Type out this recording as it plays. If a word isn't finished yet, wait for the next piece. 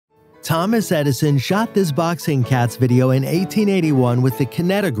Thomas Edison shot this boxing cats video in 1881 with the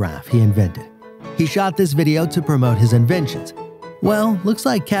kinetograph he invented. He shot this video to promote his inventions. Well, looks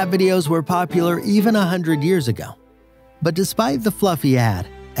like cat videos were popular even 100 years ago. But despite the fluffy ad,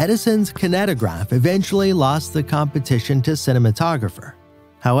 Edison's kinetograph eventually lost the competition to cinematographer.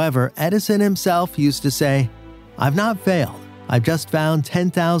 However, Edison himself used to say, "I've not failed, I've just found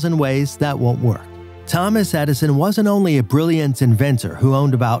 10,000 ways that won't work." Thomas Edison wasn't only a brilliant inventor who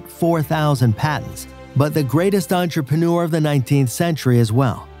owned about 4,000 patents, but the greatest entrepreneur of the 19th century as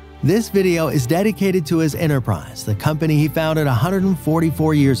well. This video is dedicated to his enterprise, the company he founded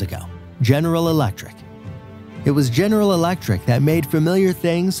 144 years ago, General Electric. It was General Electric that made familiar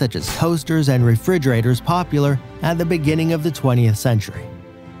things such as toasters and refrigerators popular at the beginning of the 20th century.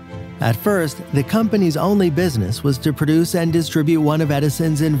 At first, the company's only business was to produce and distribute one of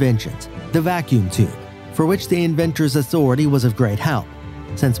Edison's inventions, the vacuum tube, for which the inventor's authority was of great help,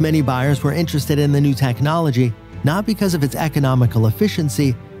 since many buyers were interested in the new technology not because of its economical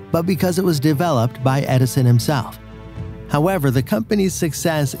efficiency, but because it was developed by Edison himself. However, the company's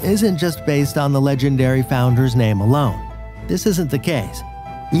success isn't just based on the legendary founder's name alone. This isn't the case.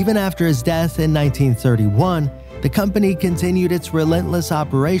 Even after his death in 1931, the company continued its relentless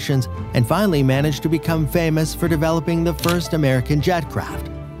operations and finally managed to become famous for developing the first American jet craft,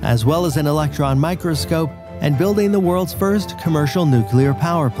 as well as an electron microscope and building the world's first commercial nuclear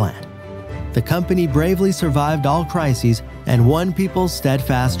power plant. The company bravely survived all crises and won people's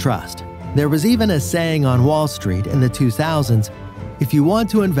steadfast trust. There was even a saying on Wall Street in the 2000s, "If you want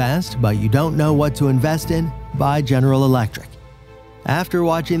to invest but you don't know what to invest in, buy General Electric." After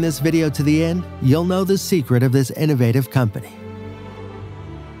watching this video to the end, you'll know the secret of this innovative company.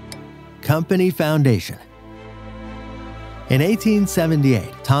 Company foundation. In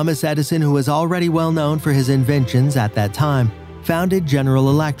 1878, Thomas Edison, who was already well known for his inventions at that time, founded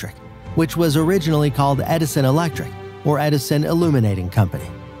General Electric, which was originally called Edison Electric, or Edison Illuminating Company.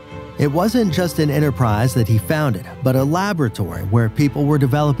 It wasn't just an enterprise that he founded, but a laboratory where people were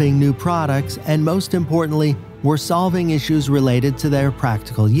developing new products and, most importantly, were solving issues related to their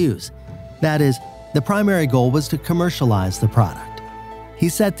practical use. That is, the primary goal was to commercialize the product. He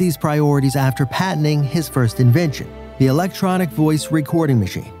set these priorities after patenting his first invention, the electronic voice recording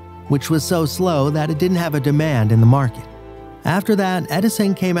machine, which was so slow that it didn't have a demand in the market. After that,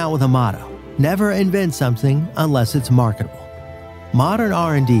 Edison came out with a motto: never invent something unless it's marketable. Modern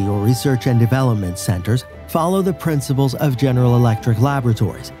R&D, or research and development centers, follow the principles of General Electric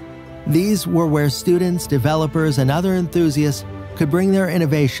laboratories. These were where students, developers, and other enthusiasts could bring their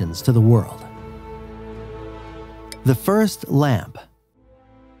innovations to the world. The first lamp.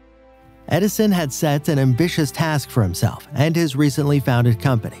 Edison had set an ambitious task for himself and his recently founded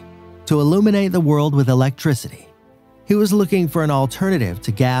company: to illuminate the world with electricity. He was looking for an alternative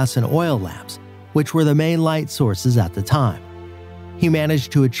to gas and oil lamps, which were the main light sources at the time. He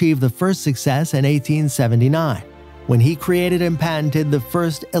managed to achieve the first success in 1879, when he created and patented the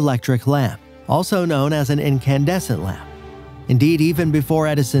first electric lamp, also known as an incandescent lamp. Indeed, even before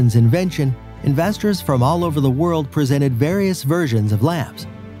Edison's invention, investors from all over the world presented various versions of lamps.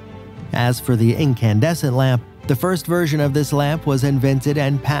 As for the incandescent lamp, the first version of this lamp was invented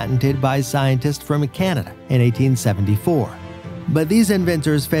and patented by scientists from Canada in 1874. But these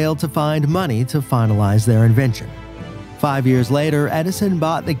inventors failed to find money to finalize their invention. 5 years later, Edison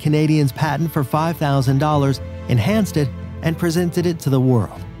bought the Canadian's patent for $5,000, enhanced it, and presented it to the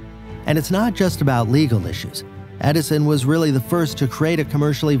world. And it's not just about legal issues. Edison was really the first to create a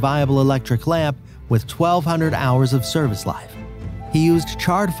commercially viable electric lamp with 1,200 hours of service life. He used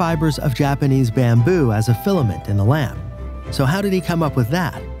charred fibers of Japanese bamboo as a filament in the lamp. So how did he come up with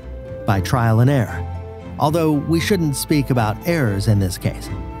that? By trial and error. Although we shouldn't speak about errors in this case.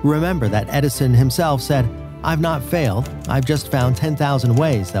 Remember that Edison himself said, "I've not failed, I've just found 10,000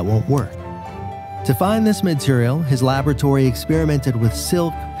 ways that won't work." To find this material, his laboratory experimented with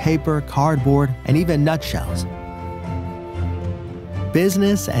silk, paper, cardboard, and even nutshells.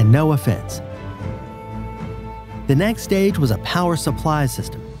 Business and no offense. The next stage was a power supply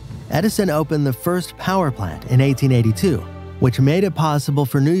system. Edison opened the first power plant in 1882, which made it possible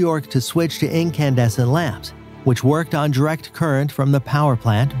for New York to switch to incandescent lamps, which worked on direct current from the power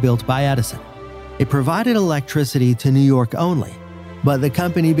plant built by Edison. It provided electricity to New York only, but the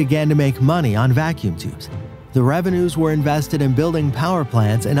company began to make money on vacuum tubes. The revenues were invested in building power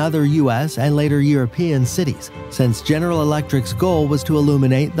plants in other US and later European cities, since General Electric's goal was to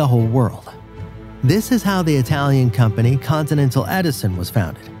illuminate the whole world. This is how the Italian company Continental Edison was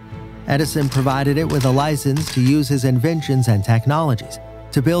founded. Edison provided it with a license to use his inventions and technologies,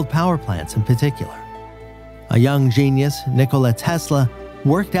 to build power plants in particular. A young genius, Nikola Tesla,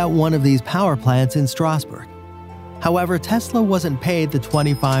 worked at one of these power plants in Strasbourg. However, Tesla wasn't paid the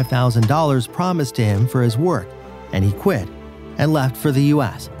 $25,000 promised to him for his work, and he quit and left for the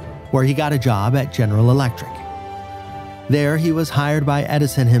US, where he got a job at General Electric. There, he was hired by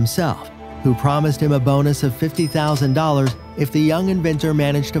Edison himself, who promised him a bonus of $50,000 if the young inventor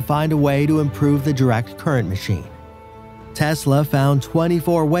managed to find a way to improve the direct current machine. Tesla found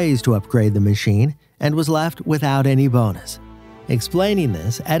 24 ways to upgrade the machine and was left without any bonus. Explaining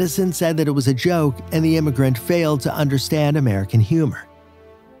this, Edison said that it was a joke and the immigrant failed to understand American humor.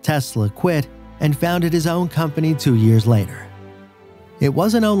 Tesla quit and founded his own company 2 years later. It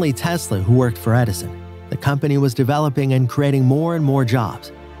wasn't only Tesla who worked for Edison. The company was developing and creating more and more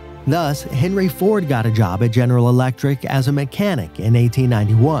jobs. Thus, Henry Ford got a job at General Electric as a mechanic in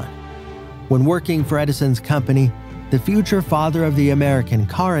 1891. When working for Edison's company, the future father of the American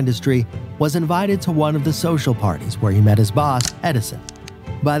car industry was invited to one of the social parties where he met his boss, Edison.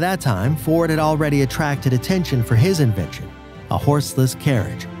 By that time, Ford had already attracted attention for his invention, a horseless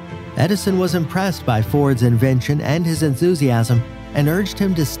carriage. Edison was impressed by Ford's invention and his enthusiasm and urged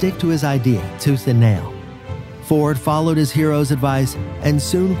him to stick to his idea tooth and nail. Ford followed his hero's advice and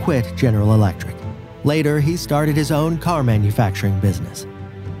soon quit General Electric. Later, he started his own car manufacturing business.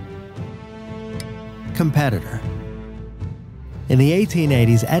 Competitor. In the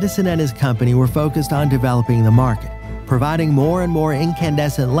 1880s, Edison and his company were focused on developing the market, providing more and more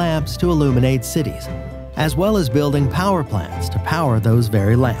incandescent lamps to illuminate cities, as well as building power plants to power those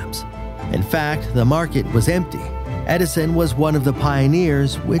very lamps. In fact, the market was empty. Edison was one of the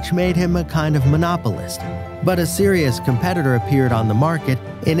pioneers, which made him a kind of monopolist. But a serious competitor appeared on the market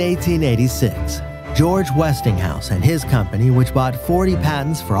in 1886. George Westinghouse and his company, which bought 40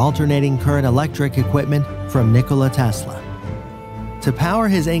 patents for alternating current electric equipment from Nikola Tesla. To power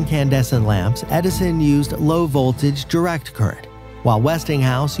his incandescent lamps, Edison used low-voltage direct current, while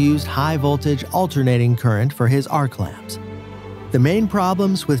Westinghouse used high-voltage alternating current for his arc lamps. The main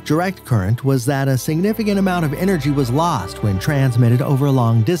problems with direct current was that a significant amount of energy was lost when transmitted over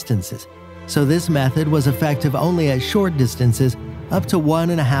long distances, so this method was effective only at short distances up to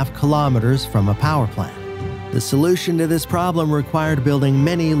 1.5 kilometers from a power plant. The solution to this problem required building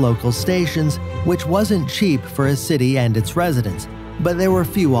many local stations, which wasn't cheap for a city and its residents, but there were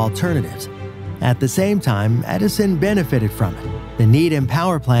few alternatives. At the same time, Edison benefited from it. The need in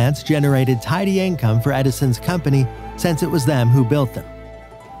power plants generated tidy income for Edison's company since it was them who built them.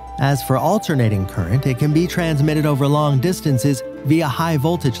 As for alternating current, it can be transmitted over long distances via high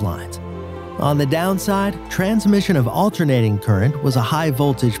voltage lines. On the downside, transmission of alternating current was a high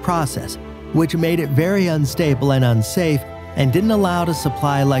voltage process, which made it very unstable and unsafe and didn't allow to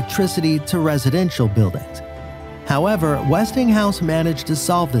supply electricity to residential buildings. However, Westinghouse managed to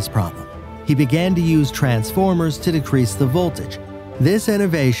solve this problem. He began to use transformers to decrease the voltage. This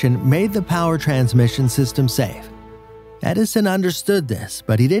innovation made the power transmission system safe. Edison understood this,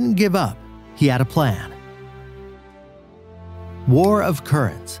 but he didn't give up. He had a plan. War of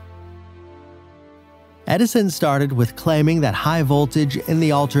currents. Edison started with claiming that high voltage in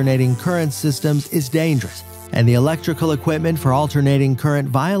the alternating current systems is dangerous, and the electrical equipment for alternating current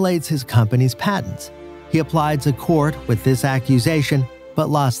violates his company's patents. He applied to court with this accusation, but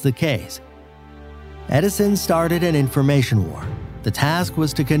lost the case. Edison started an information war. The task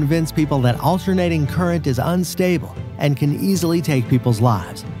was to convince people that alternating current is unstable and can easily take people's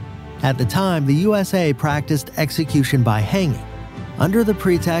lives. At the time, the USA practiced execution by hanging. Under the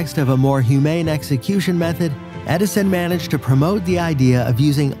pretext of a more humane execution method, Edison managed to promote the idea of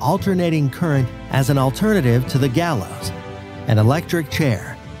using alternating current as an alternative to the gallows, an electric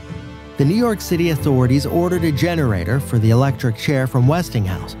chair. The New York City authorities ordered a generator for the electric chair from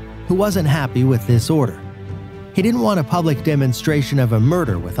Westinghouse, who wasn't happy with this order. He didn't want a public demonstration of a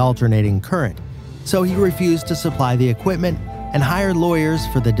murder with alternating current, so he refused to supply the equipment and hired lawyers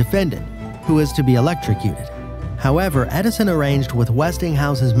for the defendant, who was to be electrocuted. However, Edison arranged with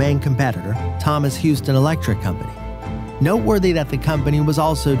Westinghouse's main competitor, Thomas Houston Electric Company. Noteworthy that the company was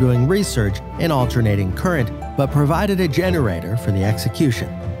also doing research in alternating current, but provided a generator for the execution.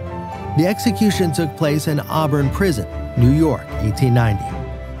 The execution took place in Auburn Prison, New York,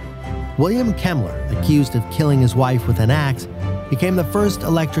 1890. William Kemmler, accused of killing his wife with an axe, became the first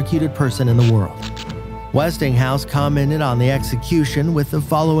electrocuted person in the world. Westinghouse commented on the execution with the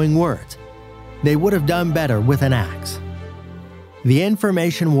following words: "They would have done better with an axe." The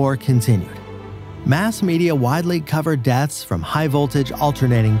information war continued. Mass media widely covered deaths from high-voltage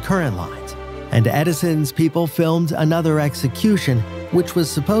alternating current lines, and Edison's people filmed another execution, which was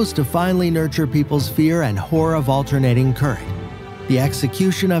supposed to finally nurture people's fear and horror of alternating current: the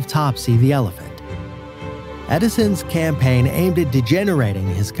execution of Topsy the elephant. Edison's campaign aimed at degenerating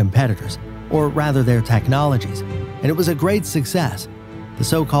his competitors, or rather their technologies, and it was a great success. The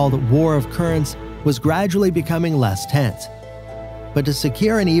so-called War of Currents was gradually becoming less tense. But to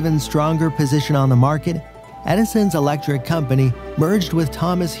secure an even stronger position on the market, Edison's electric company merged with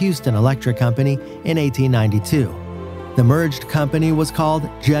Thomas Houston Electric Company in 1892. The merged company was called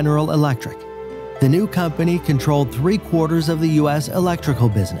General Electric. The new company controlled 3/4 of the U.S. electrical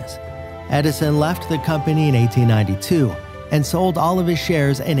business. Edison left the company in 1892 and sold all of his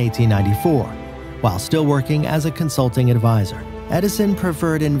shares in 1894. While still working as a consulting advisor, Edison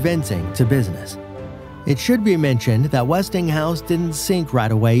preferred inventing to business. It should be mentioned that Westinghouse didn't sink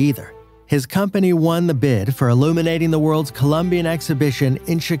right away either. His company won the bid for illuminating the world's Columbian exhibition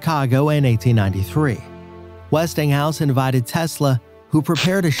in Chicago in 1893. Westinghouse invited Tesla, who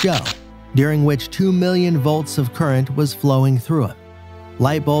prepared a show, during which 2 million volts of current was flowing through him.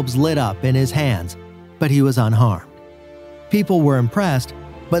 Light bulbs lit up in his hands, but he was unharmed. People were impressed,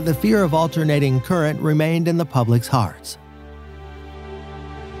 but the fear of alternating current remained in the public's hearts.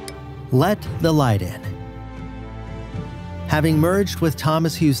 Let the light in. Having merged with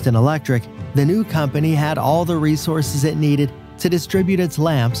Thomas Houston Electric, the new company had all the resources it needed to distribute its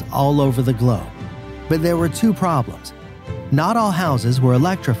lamps all over the globe. But there were two problems. Not all houses were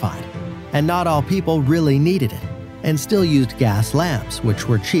electrified, and not all people really needed it, and still used gas lamps, which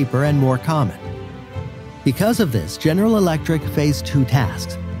were cheaper and more common. Because of this, General Electric faced two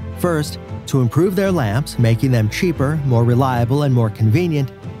tasks. First, to improve their lamps, making them cheaper, more reliable, and more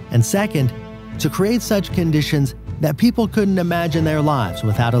convenient. And second, to create such conditions that people couldn't imagine their lives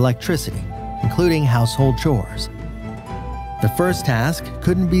without electricity, including household chores. The first task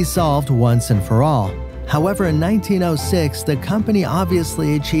couldn't be solved once and for all. However, in 1906, the company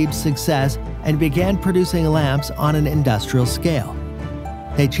obviously achieved success and began producing lamps on an industrial scale.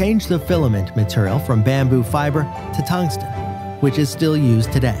 They changed the filament material from bamboo fiber to tungsten, which is still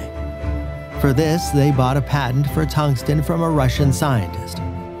used today. For this, they bought a patent for tungsten from a Russian scientist.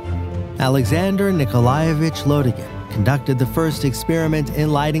 Alexander Nikolaevich Lodygin conducted the first experiment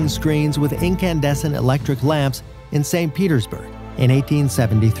in lighting screens with incandescent electric lamps in St. Petersburg in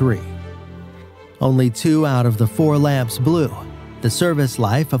 1873. Only 2 out of the 4 lamps blew. The service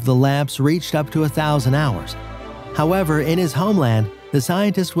life of the lamps reached up to 1,000 hours. However, in his homeland, the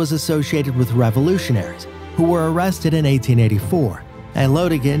scientist was associated with revolutionaries who were arrested in 1884, and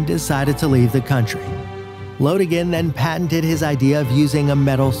Lodygin decided to leave the country. Lodygin then patented his idea of using a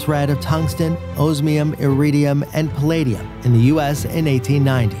metal thread of tungsten, osmium, iridium, and palladium in the US in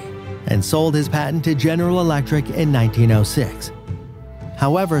 1890, and sold his patent to General Electric in 1906.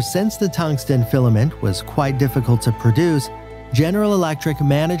 However, since the tungsten filament was quite difficult to produce, General Electric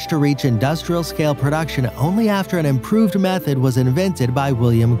managed to reach industrial-scale production only after an improved method was invented by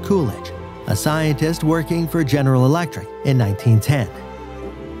William Coolidge, a scientist working for General Electric in 1910.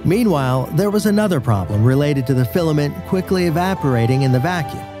 Meanwhile, there was another problem related to the filament quickly evaporating in the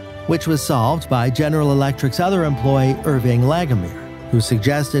vacuum, which was solved by General Electric's other employee, Irving Langmuir, who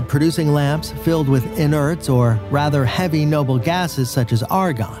suggested producing lamps filled with inert or rather heavy noble gases such as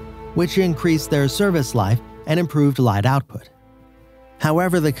argon, which increased their service life and improved light output.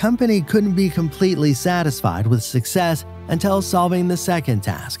 However, the company couldn't be completely satisfied with success until solving the second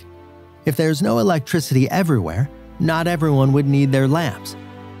task. If there's no electricity everywhere, not everyone would need their lamps.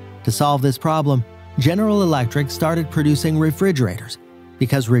 To solve this problem, General Electric started producing refrigerators,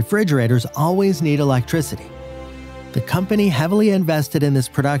 because refrigerators always need electricity. The company heavily invested in this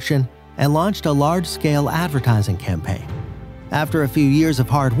production and launched a large-scale advertising campaign. After a few years of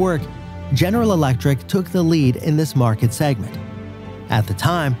hard work, General Electric took the lead in this market segment. At the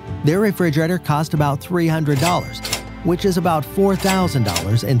time, their refrigerator cost about $300, which is about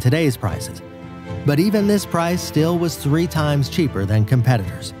 $4,000 in today's prices. But even this price still was 3 times cheaper than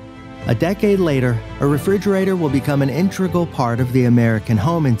competitors. A decade later, a refrigerator will become an integral part of the American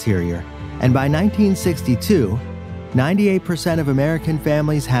home interior, and by 1962, 98% of American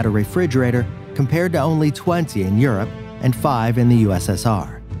families had a refrigerator compared to only 20 in Europe and 5 in the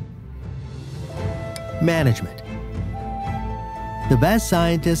USSR. Management. The best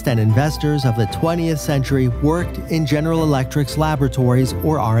scientists and investors of the 20th century worked in General Electric's laboratories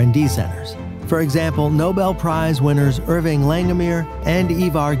or R&D centers. For example, Nobel Prize winners Irving Langmuir and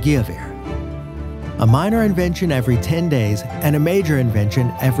Ivar Giaever. A minor invention every 10 days and a major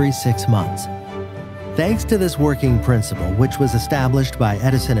invention every 6 months. Thanks to this working principle, which was established by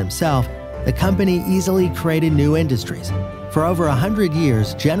Edison himself, the company easily created new industries. For over 100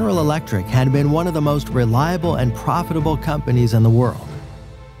 years, General Electric had been one of the most reliable and profitable companies in the world.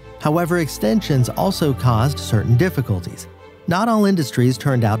 However, extensions also caused certain difficulties. Not all industries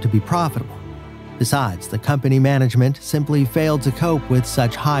turned out to be profitable. Besides, the company management simply failed to cope with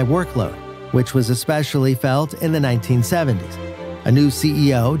such high workload, which was especially felt in the 1970s. A new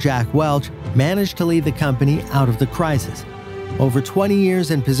CEO, Jack Welch, managed to lead the company out of the crisis. Over 20 years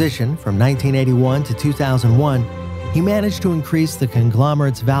in position, from 1981 to 2001, he managed to increase the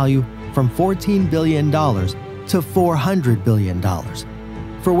conglomerate's value from $14 billion to $400 billion,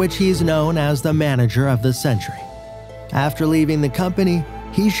 for which he is known as the manager of the century. After leaving the company,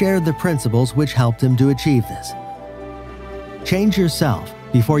 he shared the principles which helped him to achieve this. Change yourself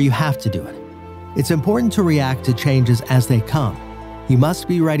before you have to do it. It's important to react to changes as they come. You must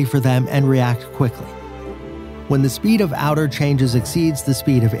be ready for them and react quickly. When the speed of outer changes exceeds the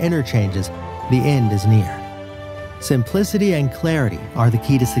speed of inner changes, the end is near. Simplicity and clarity are the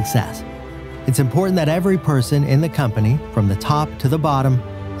key to success. It's important that every person in the company, from the top to the bottom,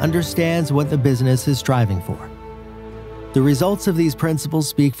 understands what the business is striving for. The results of these principles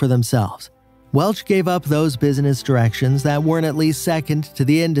speak for themselves. Welch gave up those business directions that weren't at least second to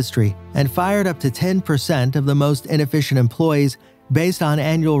the industry and fired up to 10% of the most inefficient employees based on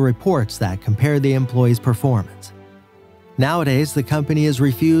annual reports that compared the employees' performance. Nowadays, the company has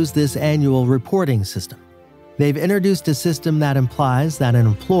refused this annual reporting system. They've introduced a system that implies that an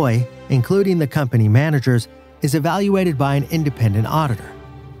employee, including the company managers, is evaluated by an independent auditor.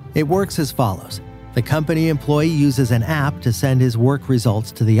 It works as follows. The company employee uses an app to send his work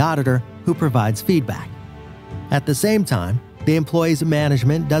results to the auditor, who provides feedback. At the same time, the employee's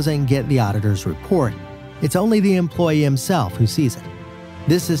management doesn't get the auditor's report. It's only the employee himself who sees it.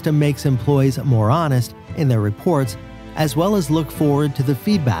 This system makes employees more honest in their reports, as well as look forward to the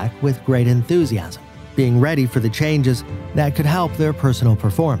feedback with great enthusiasm, being ready for the changes that could help their personal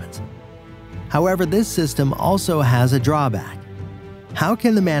performance. However, this system also has a drawback. How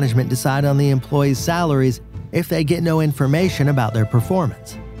can the management decide on the employees' salaries if they get no information about their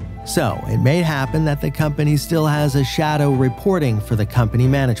performance? So, it may happen that the company still has a shadow reporting for the company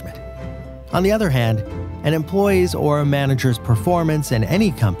management. On the other hand, an employee's or a manager's performance in any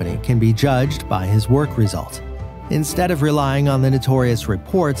company can be judged by his work results, instead of relying on the notorious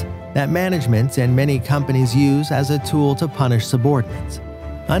reports that management and many companies use as a tool to punish subordinates.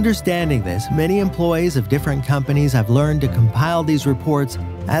 Understanding this, many employees of different companies have learned to compile these reports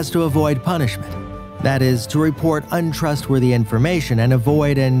as to avoid punishment. That is, to report untrustworthy information and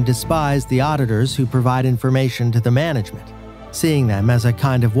avoid and despise the auditors who provide information to the management, seeing them as a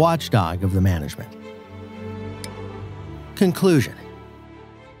kind of watchdog of the management. Conclusion.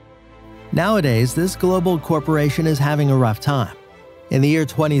 Nowadays, this global corporation is having a rough time. In the year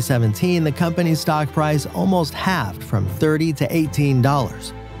 2017, the company's stock price almost halved from $30 to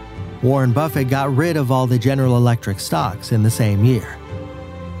 $18. Warren Buffett got rid of all the General Electric stocks in the same year.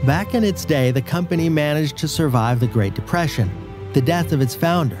 Back in its day, the company managed to survive the Great Depression, the death of its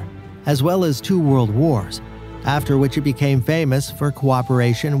founder, as well as 2 world wars, after which it became famous for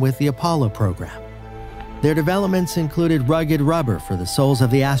cooperation with the Apollo program. Their developments included rugged rubber for the soles of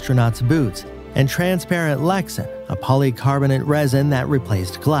the astronauts' boots and transparent Lexan, a polycarbonate resin that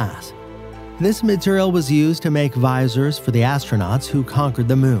replaced glass. This material was used to make visors for the astronauts who conquered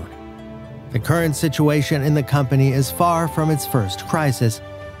the moon. The current situation in the company is far from its first crisis,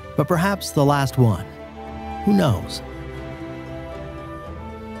 but perhaps the last one. Who knows?